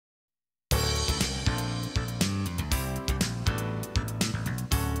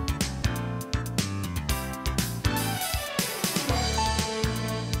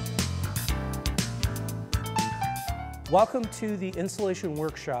Welcome to the installation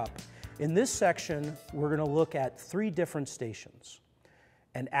workshop. In this section, we're going to look at 3 different stations: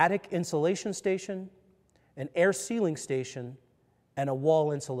 an attic insulation station, an air sealing station, and a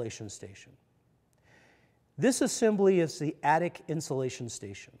wall insulation station. This assembly is the attic insulation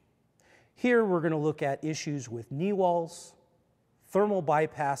station. Here we're going to look at issues with knee walls, thermal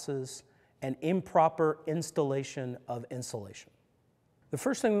bypasses, and improper installation of insulation. The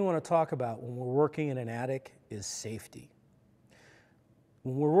first thing we want to talk about when we're working in an attic is safety.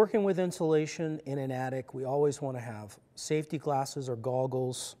 When we're working with insulation in an attic, we always want to have safety glasses or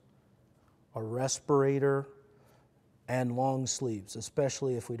goggles, a respirator, and long sleeves,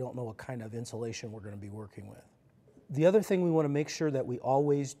 especially if we don't know what kind of insulation we're going to be working with. The other thing we want to make sure that we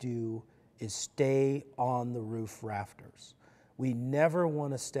always do is stay on the roof rafters. We never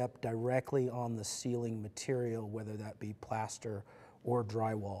want to step directly on the ceiling material, whether that be plaster or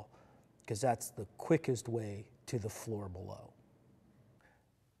drywall, because that's the quickest way to the floor below.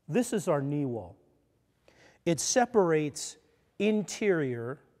 This is our knee wall. It separates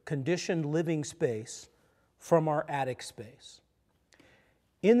interior conditioned living space from our attic space.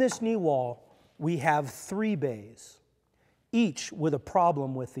 In this knee wall, we have 3 bays, each with a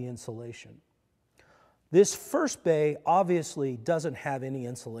problem with the insulation. This first bay obviously doesn't have any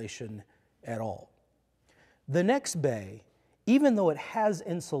insulation at all. The next bay, even though it has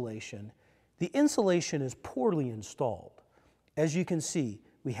insulation, the insulation is poorly installed. As you can see,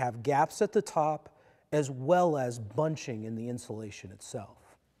 we have gaps at the top as well as bunching in the insulation itself.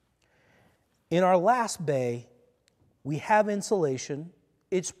 In our last bay, we have insulation.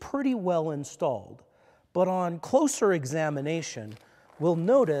 It's pretty well installed, but on closer examination, we'll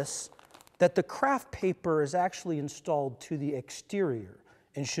notice that the craft paper is actually installed to the exterior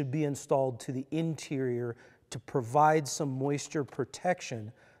and should be installed to the interior to provide some moisture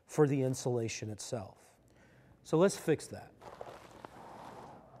protection for the insulation itself. So let's fix that.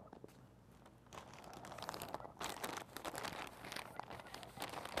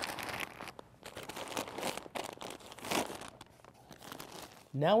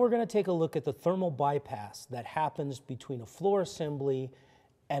 Now we're going to take a look at the thermal bypass that happens between a floor assembly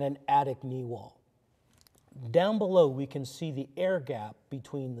and an attic knee wall. Down below, we can see the air gap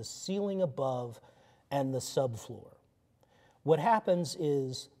between the ceiling above and the subfloor. What happens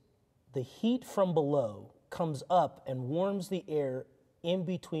is the heat from below comes up and warms the air in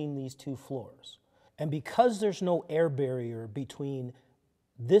between these 2 floors. And because there's no air barrier between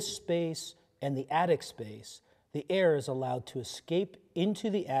this space and the attic space, the air is allowed to escape into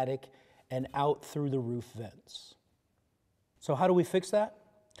the attic and out through the roof vents. So how do we fix that?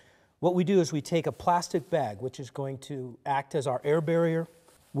 What we do is we take a plastic bag, which is going to act as our air barrier.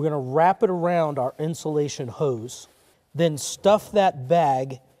 We're going to wrap it around our insulation hose, then stuff that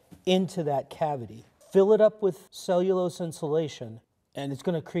bag into that cavity. Fill it up with cellulose insulation, and it's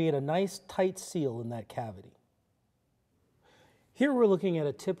going to create a nice tight seal in that cavity. Here we're looking at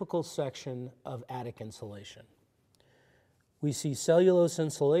a typical section of attic insulation. We see cellulose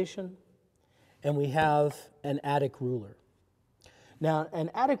insulation, and we have an attic ruler. Now,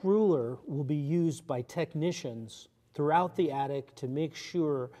 an attic ruler will be used by technicians throughout the attic to make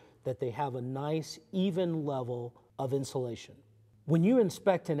sure that they have a nice, even level of insulation. When you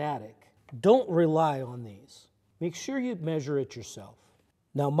inspect an attic, don't rely on these. Make sure you measure it yourself.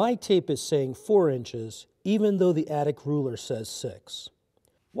 Now, my tape is saying 4 inches, even though the attic ruler says 6.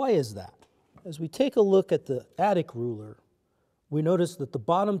 Why is that? As we take a look at the attic ruler, we notice that the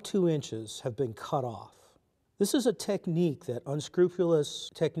bottom 2 inches have been cut off. This is a technique that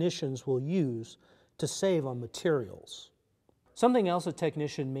unscrupulous technicians will use to save on materials. Something else a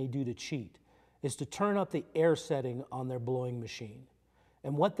technician may do to cheat is to turn up the air setting on their blowing machine.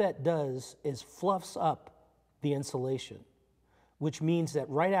 And what that does is fluffs up the insulation, which means that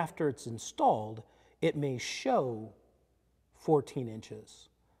right after it's installed, it may show 14 inches,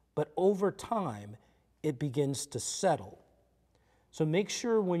 but over time, it begins to settle. So make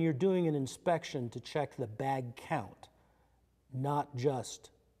sure when you're doing an inspection to check the bag count, not just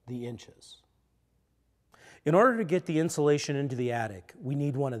the inches. In order to get the insulation into the attic, we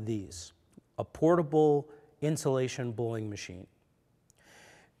need one of these, a portable insulation blowing machine.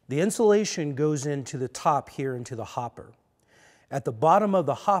 The insulation goes into the top here into the hopper. At the bottom of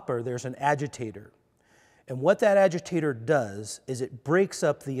the hopper, there's an agitator. And what that agitator does is it breaks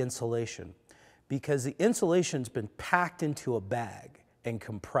up the insulation because the insulation's been packed into a bag and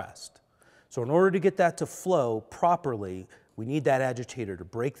compressed. So in order to get that to flow properly, we need that agitator to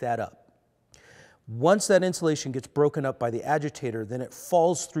break that up. Once that insulation gets broken up by the agitator, then it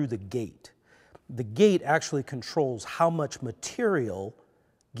falls through the gate. The gate actually controls how much material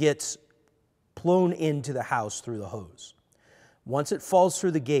gets blown into the house through the hose. Once it falls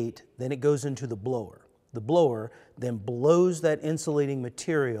through the gate, then it goes into the blower. The blower then blows that insulating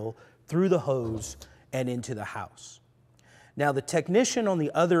material through the hose and into the house. Now the technician on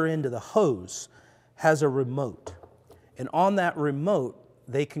the other end of the hose has a remote, and on that remote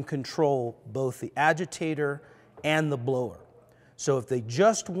they can control both the agitator and the blower. So if they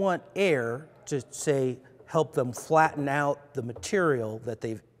just want air to, say, help them flatten out the material that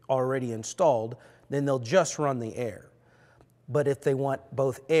they've already installed, then they'll just run the air. But if they want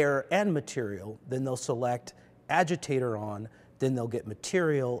both air and material, then they'll select agitator on, then they'll get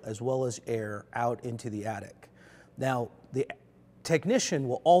material as well as air out into the attic. Now, the technician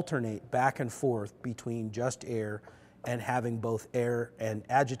will alternate back and forth between just air and having both air and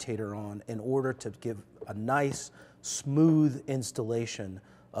agitator on in order to give a nice, smooth installation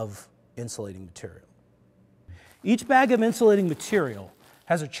of insulating material. Each bag of insulating material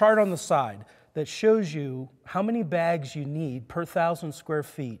has a chart on the side that shows you how many bags you need per 1,000 square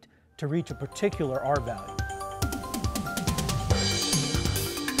feet to reach a particular R value.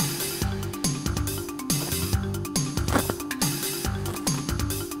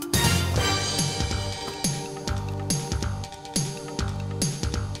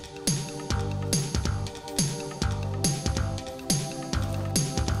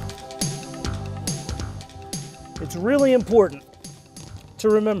 It's really important to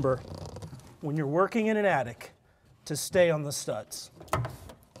remember when you're working in an attic to stay on the studs.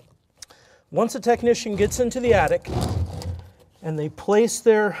 Once a technician gets into the attic and they place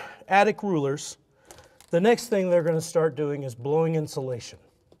their attic rulers, the next thing they're going to start doing is blowing insulation.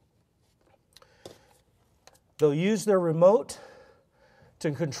 They'll use their remote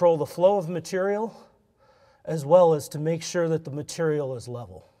to control the flow of material as well as to make sure that the material is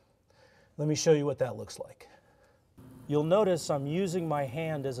level. Let me show you what that looks like. You'll notice I'm using my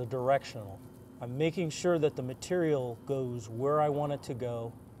hand as a directional. I'm making sure that the material goes where I want it to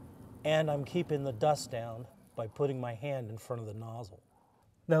go, and I'm keeping the dust down by putting my hand in front of the nozzle.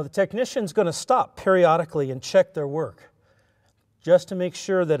 Now the technician's going to stop periodically and check their work just to make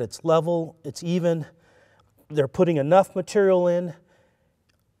sure that it's level, it's even, they're putting enough material in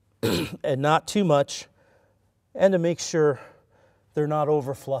and not too much, and to make sure they're not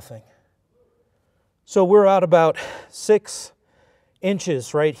over fluffing. So we're at about 6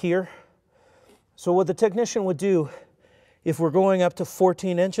 inches right here. So what the technician would do, if we're going up to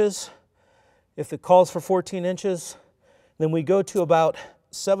 14 inches, if it calls for 14 inches, then we go to about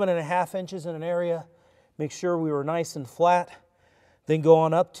 7.5 inches in an area, make sure we were nice and flat, then go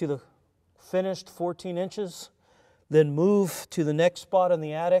on up to the finished 14 inches, then move to the next spot in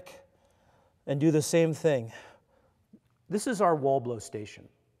the attic and do the same thing. This is our wall blow station.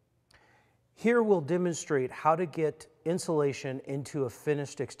 Here we'll demonstrate how to get insulation into a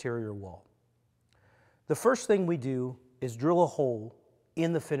finished exterior wall. The first thing we do is drill a hole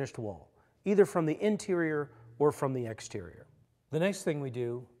in the finished wall, either from the interior or from the exterior. The next thing we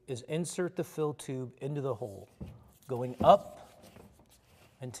do is insert the fill tube into the hole, going up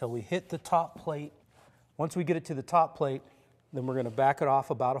until we hit the top plate. Once we get it to the top plate, then we're going to back it off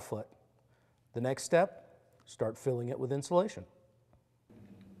about 1 foot. The next step, start filling it with insulation.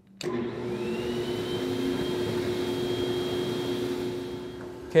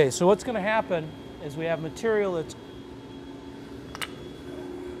 Okay, so what's going to happen is we have material that's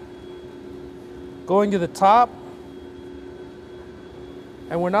going to the top,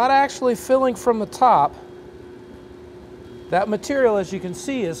 and we're not actually filling from the top. That material, as you can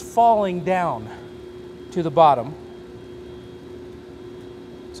see, is falling down to the bottom.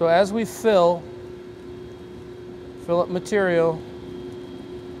 So as we fill up material,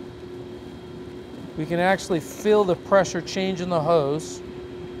 we can actually feel the pressure change in the hose.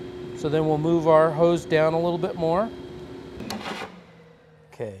 So then we'll move our hose down a little bit more.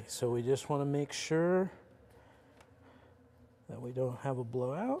 Okay, so we just want to make sure that we don't have a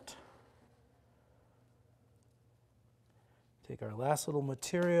blowout. Take our last little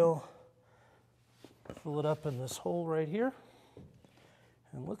material, fill it up in this hole right here,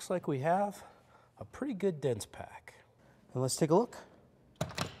 and it looks like we have a pretty good dense pack. And let's take a look.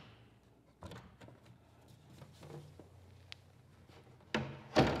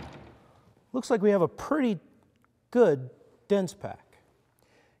 Looks like we have a pretty good dense pack.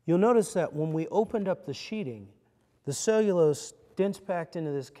 You'll notice that when we opened up the sheeting, the cellulose dense packed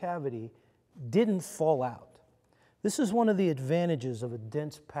into this cavity didn't fall out. This is one of the advantages of a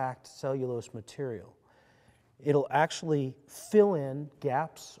dense packed cellulose material. It'll actually fill in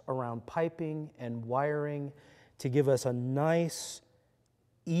gaps around piping and wiring to give us a nice,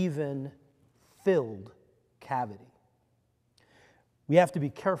 even, filled cavity. We have to be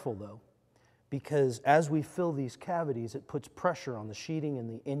careful though, because as we fill these cavities, it puts pressure on the sheeting and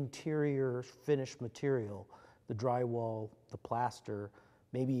the interior finished material, the drywall, the plaster,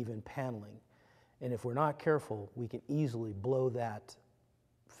 maybe even paneling. And if we're not careful, we can easily blow that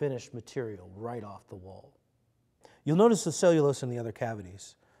finished material right off the wall. You'll notice the cellulose in the other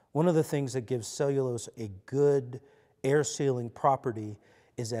cavities. One of the things that gives cellulose a good air sealing property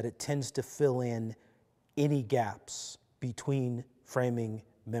is that it tends to fill in any gaps between framing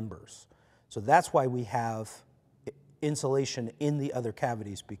members. So that's why we have insulation in the other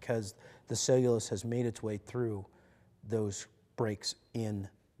cavities, because the cellulose has made its way through those breaks in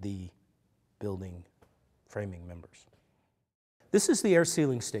the building framing members. This is the air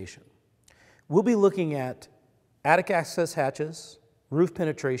sealing station. We'll be looking at attic access hatches, roof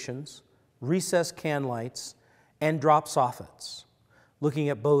penetrations, recessed can lights, and drop soffits, looking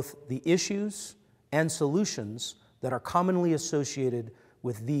at both the issues and solutions that are commonly associated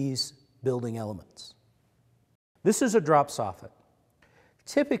with these building elements. This is a drop soffit.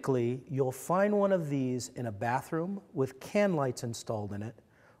 Typically, you'll find one of these in a bathroom with can lights installed in it,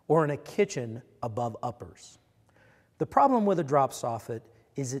 or in a kitchen above uppers. The problem with a drop soffit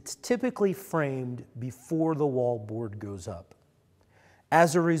is it's typically framed before the wall board goes up.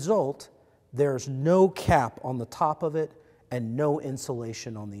 As a result, there's no cap on the top of it and no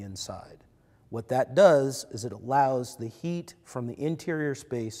insulation on the inside. What that does is it allows the heat from the interior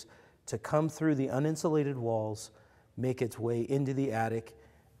space to come through the uninsulated walls, make its way into the attic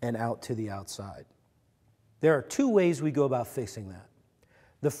and out to the outside. There are two ways we go about fixing that.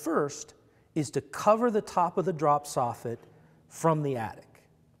 The first is to cover the top of the drop soffit from the attic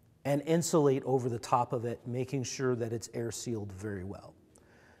and insulate over the top of it, making sure that it's air sealed very well.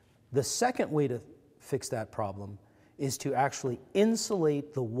 The second way to fix that problem is to actually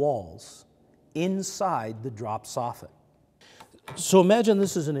insulate the walls inside the drop soffit. So imagine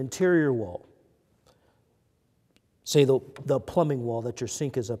this is an interior wall, say the plumbing wall that your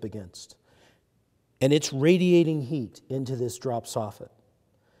sink is up against, and it's radiating heat into this drop soffit,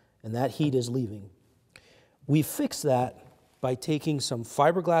 and that heat is leaving. We fix that by taking some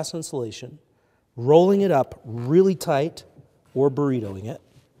fiberglass insulation, rolling it up really tight or burritoing it,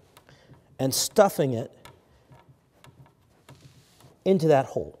 and stuffing it into that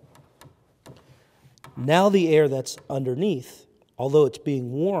hole. Now the air that's underneath, although it's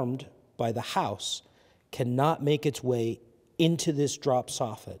being warmed by the house, cannot make its way into this drop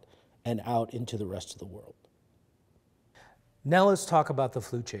soffit and out into the rest of the world. Now let's talk about the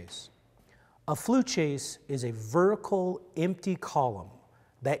flue chase. A flue chase is a vertical empty column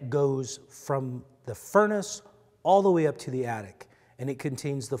that goes from the furnace all the way up to the attic, and it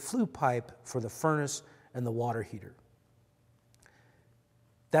contains the flue pipe for the furnace and the water heater.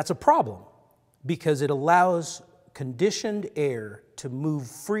 That's a problem because it allows conditioned air to move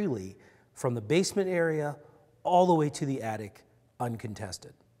freely from the basement area all the way to the attic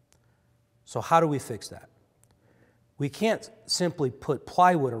uncontested. So how do we fix that? We can't simply put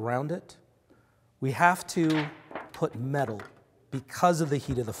plywood around it. We have to put metal because of the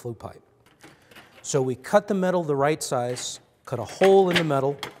heat of the flue pipe. So we cut the metal the right size, cut a hole in the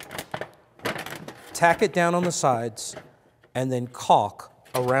metal, tack it down on the sides, and then caulk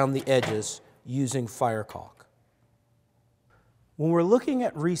around the edges using fire caulk. When we're looking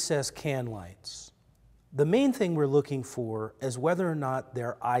at recessed can lights, the main thing we're looking for is whether or not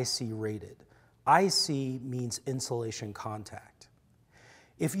they're IC rated. IC means insulation contact.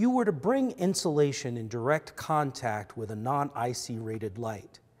 If you were to bring insulation in direct contact with a non-IC rated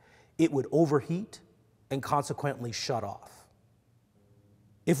light, it would overheat and consequently shut off.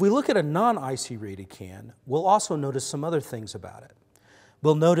 If we look at a non-IC rated can, we'll also notice some other things about it.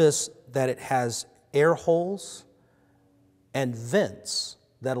 We'll notice that it has air holes and vents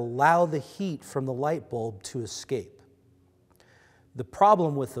that allow the heat from the light bulb to escape. The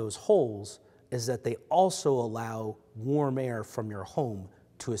problem with those holes is that they also allow warm air from your home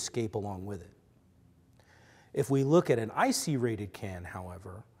to escape along with it. If we look at an IC rated can,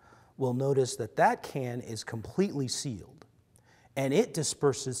 however, we'll notice that that can is completely sealed and it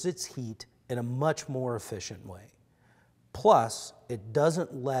disperses its heat in a much more efficient way. Plus, it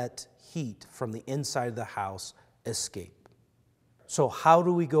doesn't let heat from the inside of the house escape. So how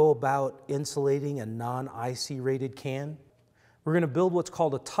do we go about insulating a non-IC rated can? We're going to build what's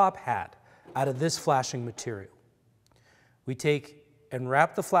called a top hat out of this flashing material. We take and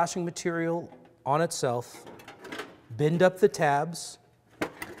wrap the flashing material on itself, bend up the tabs,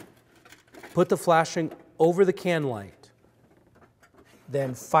 put the flashing over the can light,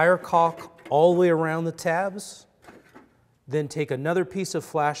 then fire caulk all the way around the tabs, then take another piece of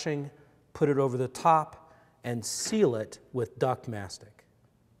flashing, put it over the top, and seal it with duct mastic.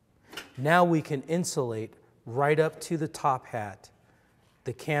 Now we can insulate right up to the top hat.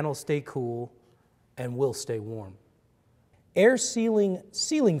 The can will stay cool and will stay warm. Air sealing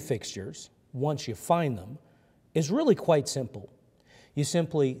ceiling fixtures, once you find them, is really quite simple. You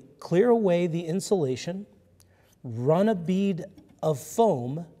simply clear away the insulation, run a bead of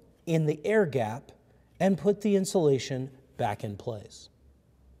foam in the air gap, and put the insulation back in place.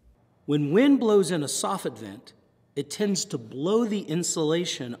 When wind blows in a soffit vent, it tends to blow the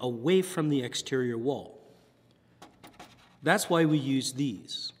insulation away from the exterior wall. That's why we use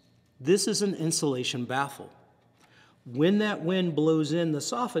these. This is an insulation baffle. When that wind blows in the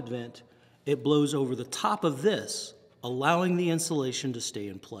soffit vent, it blows over the top of this, allowing the insulation to stay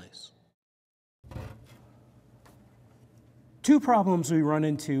in place. Two problems we run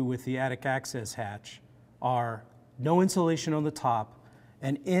into with the attic access hatch are no insulation on the top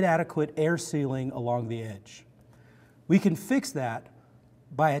and inadequate air sealing along the edge. We can fix that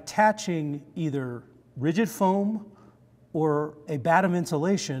by attaching either rigid foam or a bat of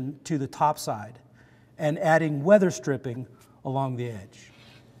insulation to the top side and adding weather stripping along the edge.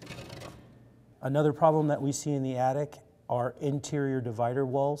 Another problem that we see in the attic are interior divider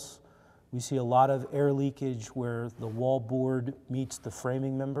walls. We see a lot of air leakage where the wall board meets the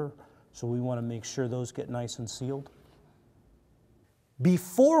framing member, so we want to make sure those get nice and sealed.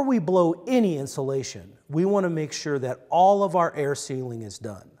 Before we blow any insulation, we want to make sure that all of our air sealing is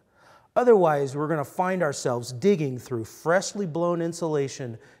done. Otherwise, we're going to find ourselves digging through freshly blown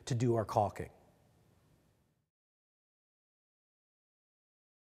insulation to do our caulking.